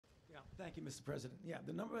Thank you, Mr. President. Yeah,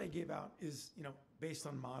 the number I gave out is, based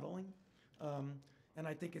on modeling, and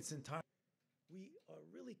I think it's entirely. We are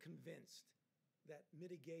really convinced that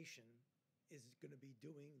mitigation is going to be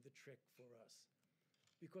doing the trick for us,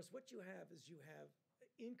 because what you have is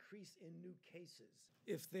an increase in new cases.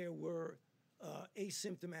 If there were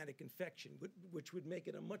asymptomatic infection, which would make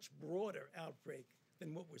it a much broader outbreak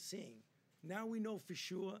than what we're seeing, now we know for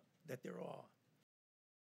sure that there are.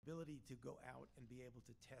 Ability to go out and be able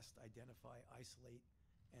to test, identify, isolate,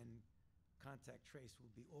 and contact trace will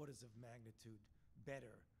be orders of magnitude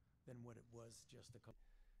better than what it was just a couple.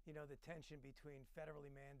 The tension between federally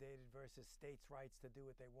mandated versus states' rights to do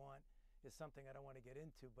what they want is something I don't want to get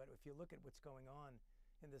into, but if you look at what's going on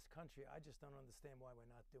in this country, I just don't understand why we're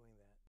not doing that.